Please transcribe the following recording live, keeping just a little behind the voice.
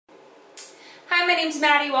Hi, my name's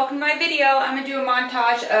Maddie. Welcome to my video. I'm going to do a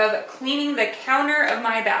montage of cleaning the counter of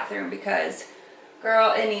my bathroom because,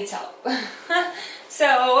 girl, it needs help.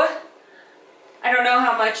 So, I don't know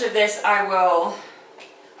how much of this I will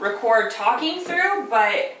record talking through,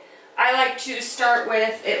 but I like to start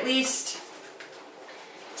with at least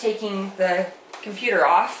taking the computer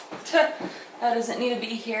off. That doesn't need to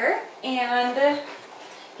be here. And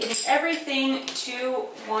getting everything to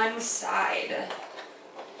one side.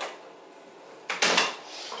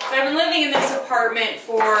 So I've been living in this apartment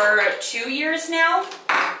for 2 years now.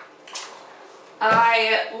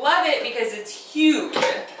 I love it because it's huge.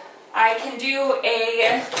 I can do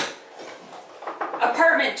a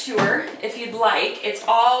apartment tour if you'd like. It's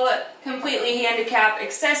all completely handicap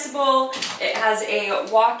accessible. It has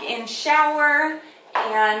a walk-in shower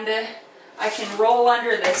and I can roll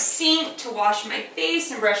under the sink to wash my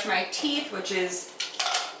face and brush my teeth, which is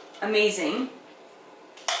amazing.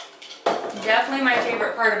 Definitely my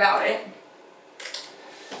favorite part about it.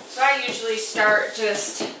 So I usually start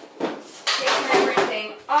just taking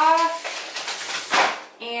everything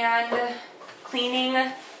off and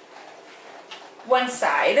cleaning one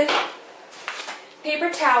side. Paper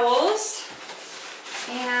towels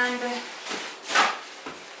and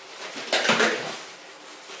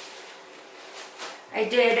I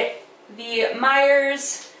did the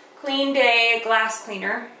Myers Clean Day glass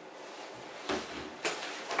cleaner.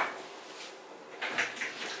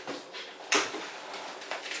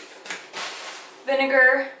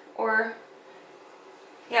 Vinegar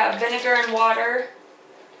vinegar and water,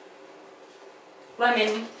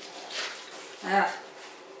 lemon,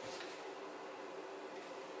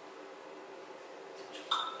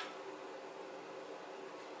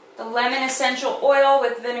 the lemon essential oil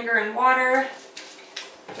with vinegar and water,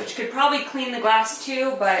 which could probably clean the glass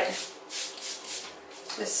too, but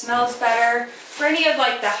this smells better. For any of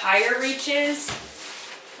like the higher reaches,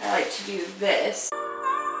 I like to do this.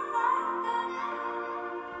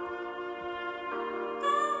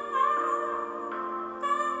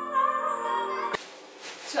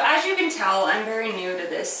 So as you can tell, I'm very new to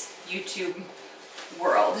this YouTube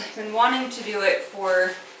world. I've been wanting to do it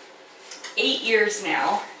for 8 years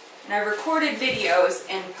now, and I've recorded videos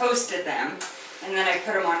and posted them, and then I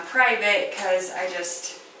put them on private because I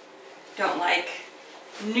just don't like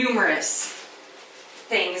numerous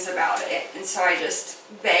things about it, and so I just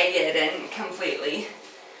bag it and completely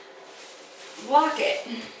block it.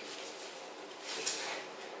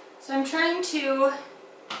 So I'm trying to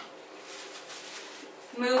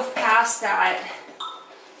move past that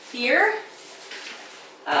fear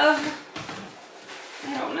of,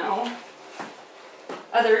 I don't know,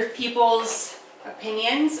 other people's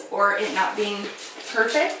opinions or it not being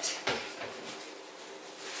perfect.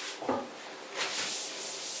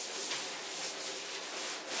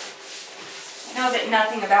 I know that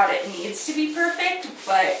nothing about it needs to be perfect,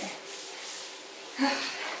 but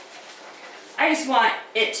I just want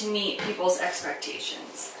it to meet people's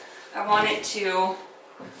expectations. I want it to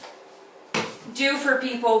do for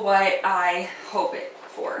people what I hope it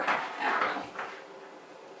for. I don't know.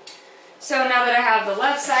 So now that I have the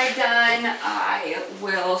left side done, I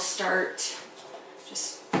will start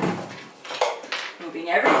just moving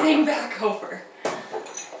everything back over.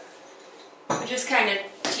 Which is kind of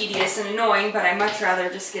tedious and annoying, but I'd much rather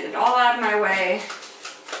just get it all out of my way.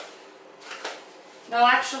 And I'll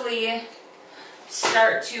actually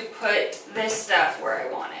start to put this stuff where I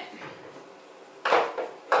want it.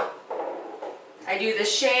 I do the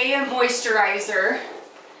Shea Moisturizer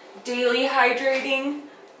Daily Hydrating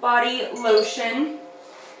Body Lotion,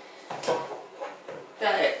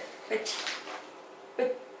 the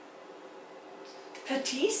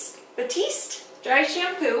Batiste Dry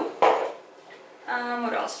Shampoo.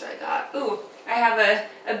 What else do I got? Ooh, I have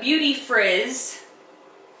a Beauty Frizz.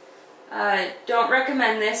 Don't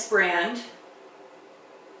recommend this brand.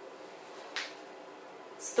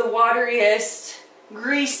 It's the wateriest,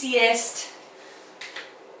 greasiest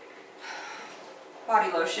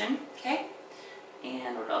body lotion, okay?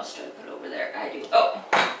 And what else do I put over there? I do,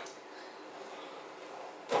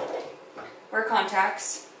 wear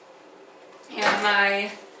contacts. And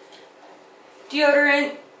my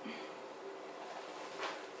deodorant.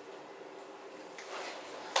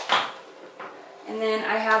 And then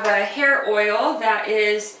I have a hair oil that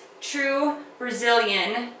is True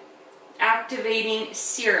Brazilian Activating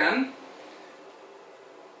Serum.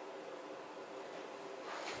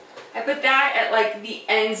 I put that at like the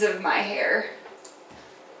ends of my hair.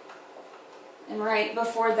 And right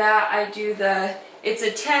before that I do it's a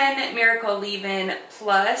 10 Miracle Leave-In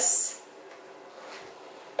Plus.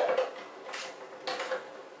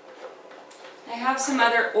 I have some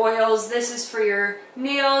other oils. This is for your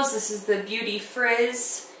nails. This is the Beauty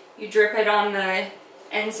Frizz. You drip it on the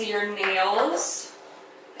ends of your nails.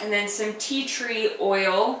 And then some tea tree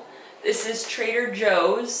oil. This is Trader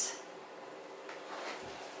Joe's.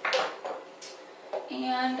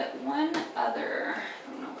 And one other, I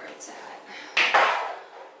don't know where it's at.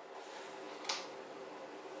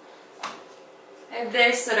 I have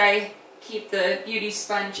this that I keep the beauty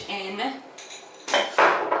sponge in.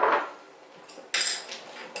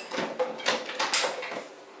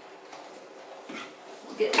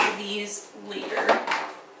 We'll get to these later.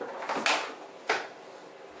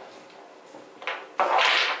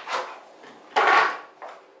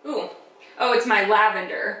 Ooh, oh, it's my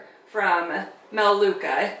lavender from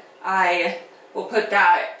Melaleuca. I will put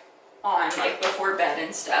that on like before bed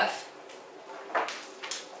and stuff.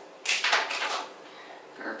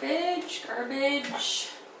 Garbage, garbage.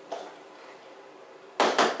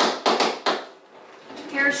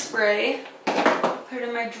 Hairspray, put it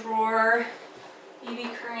in my drawer.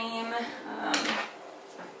 BB cream.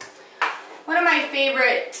 One of my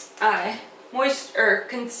favorite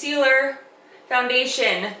concealer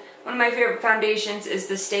foundation. One of my favorite foundations is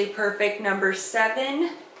the Stay Perfect number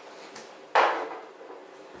 7.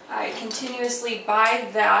 I continuously buy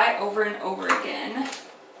that over and over again.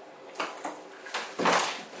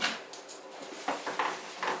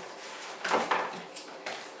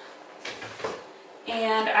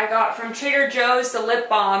 And I got from Trader Joe's the lip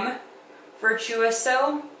balm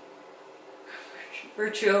Virtuoso.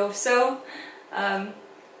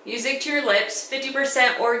 Music to your lips,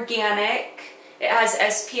 50% organic. It has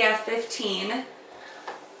SPF 15. I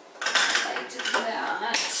liked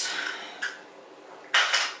that.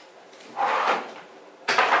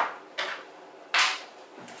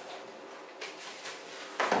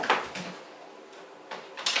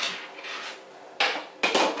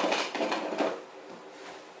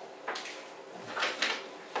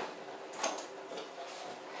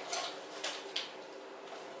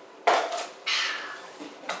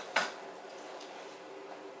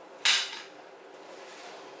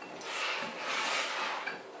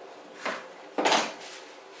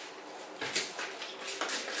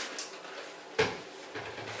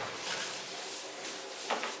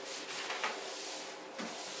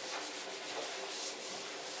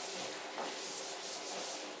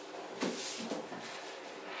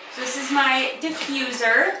 This is my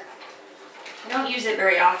diffuser. I don't use it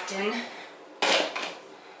very often.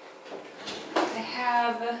 I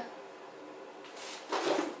have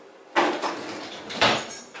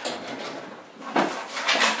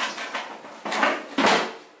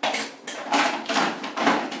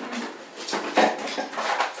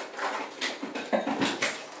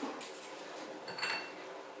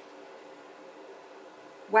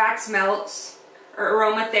wax melts or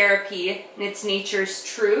aromatherapy, and it's Nature's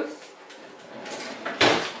Truth.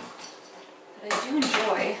 But I do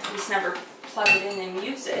enjoy, I just never plug it in and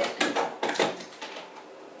use it.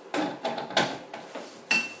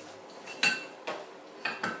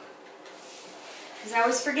 Because I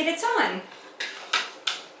always forget it's on.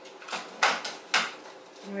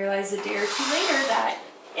 And realize a day or two later that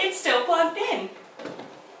it's still plugged in.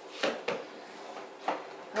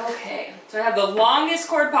 Okay, so I have the longest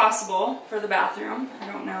cord possible for the bathroom. I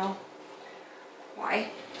don't know why.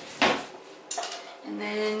 And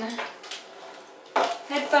then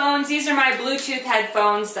headphones. These are my Bluetooth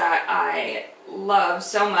headphones that I love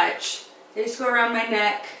so much. They just go around my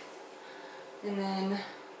neck. And then,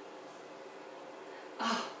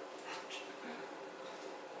 oh, ouch.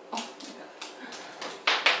 Oh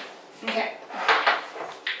my God. Okay.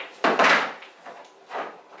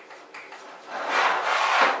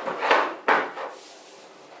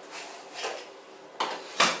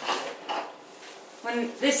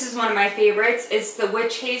 This is one of my favorites. It's the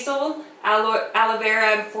Witch Hazel Aloe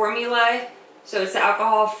Vera Formula. So it's the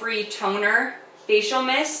alcohol-free toner, facial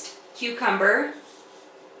mist, cucumber,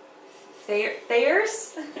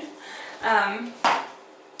 Thayers.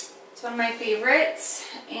 It's one of my favorites.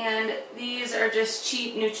 And these are just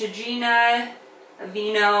cheap Neutrogena,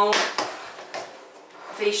 Aveeno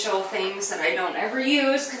facial things that I don't ever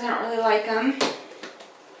use because I don't really like them.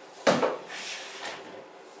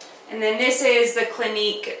 And then this is the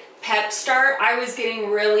Clinique Pep Start. I was getting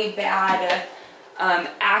really bad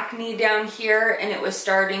acne down here, and it was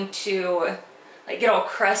starting to like get all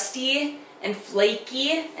crusty and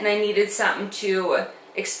flaky, and I needed something to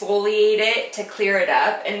exfoliate it to clear it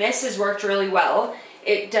up. And this has worked really well.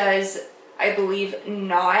 It does, I believe,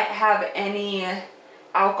 not have any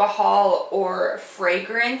alcohol or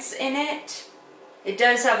fragrance in it. It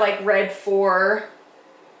does have like red 4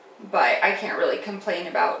 but I can't really complain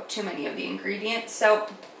about too many of the ingredients, so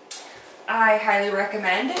I highly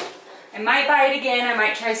recommend. I might buy it again, I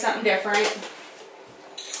might try something different.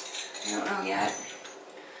 I don't know yet.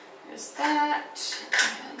 There's that,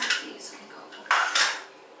 and these can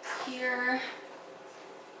go here.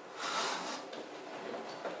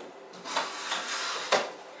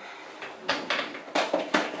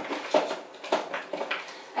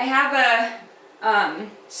 I have a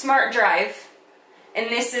Smart Drive, and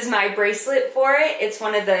this is my bracelet for it. It's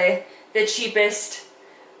one of the cheapest,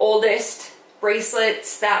 oldest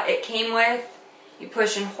bracelets that it came with. You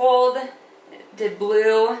push and hold, it did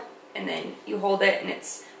blue, and then you hold it and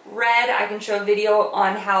it's red. I can show a video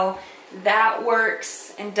on how that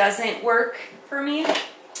works and doesn't work for me.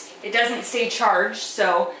 It doesn't stay charged,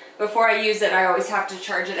 so before I use it I always have to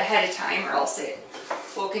charge it ahead of time, or else it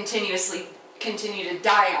will continue to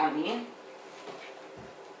die on me.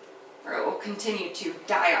 Or it will continue to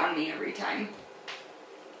die on me every time.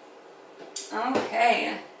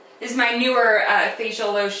 Okay. This is my newer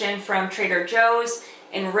facial lotion from Trader Joe's.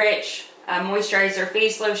 Enrich Moisturizer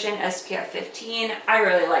Face Lotion, SPF 15. I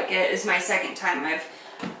really like it. It's my second time I've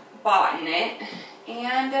bought it.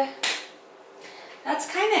 And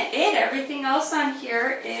that's kind of it. Everything else on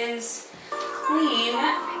here is clean.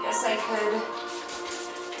 I guess I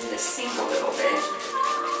could do the sink a little bit.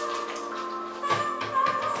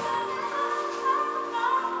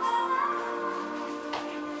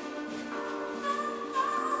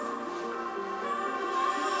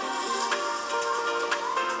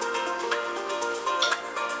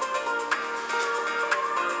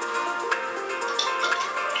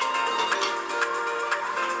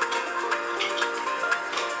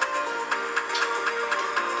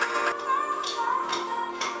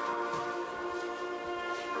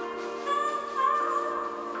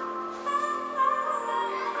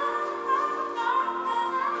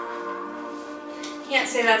 Can't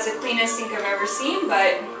say that's the cleanest sink I've ever seen,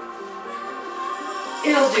 but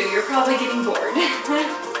it'll do. You're probably getting bored.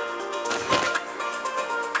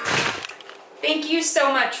 Thank you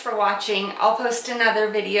so much for watching. I'll post another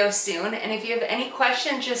video soon, and if you have any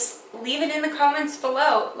questions, just leave it in the comments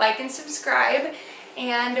below. Like and subscribe,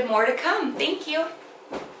 and more to come. Thank you.